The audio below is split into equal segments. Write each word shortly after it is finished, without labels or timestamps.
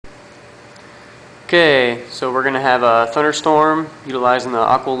Okay, so we're going to have a Thunderstorm utilizing the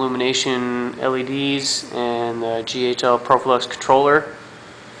aqua illumination LEDs and the GHL Profilux controller.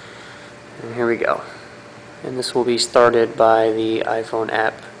 And here we go. And this will be started by the iPhone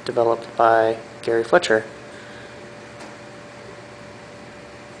app developed by Gary Fletcher.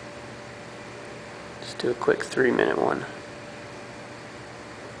 Just do a quick 3-minute one.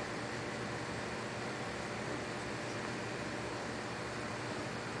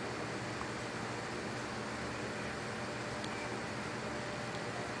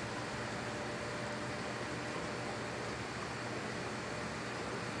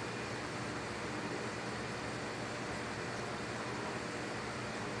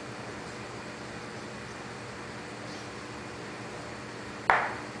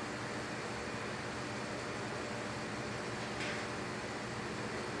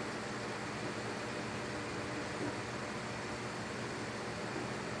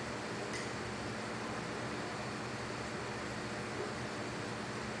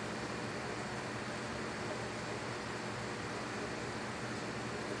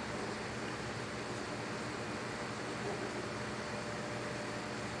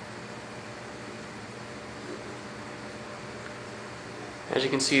 As you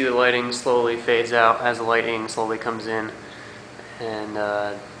can see, the lighting slowly fades out as the lighting slowly comes in, and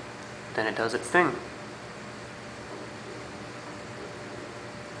then it does its thing.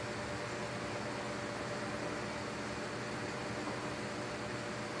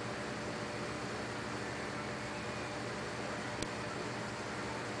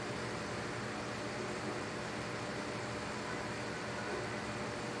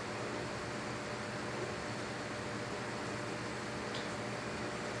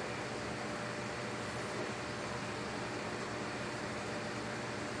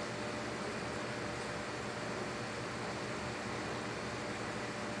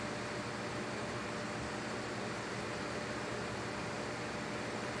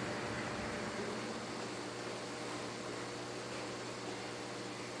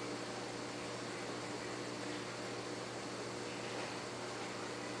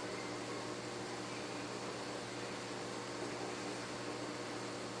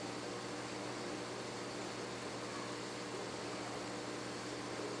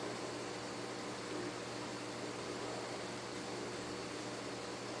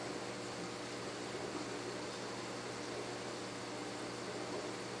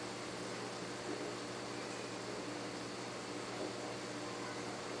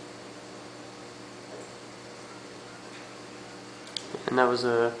 And that was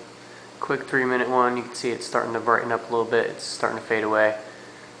a quick 3-minute one. You can see it's starting to brighten up a little bit. It's starting to fade away.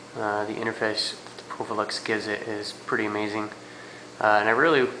 The interface the Profilux gives it is pretty amazing. And I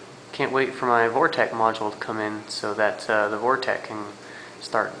really can't wait for my Vortec module to come in so that the Vortec can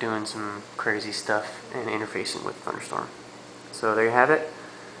start doing some crazy stuff and interfacing with Thunderstorm. So there you have it.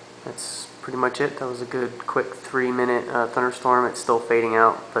 That's pretty much it. That was a good quick 3-minute Thunderstorm. It's still fading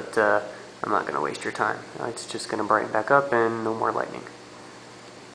out, but I'm not going to waste your time. It's just going to brighten back up and no more lightning.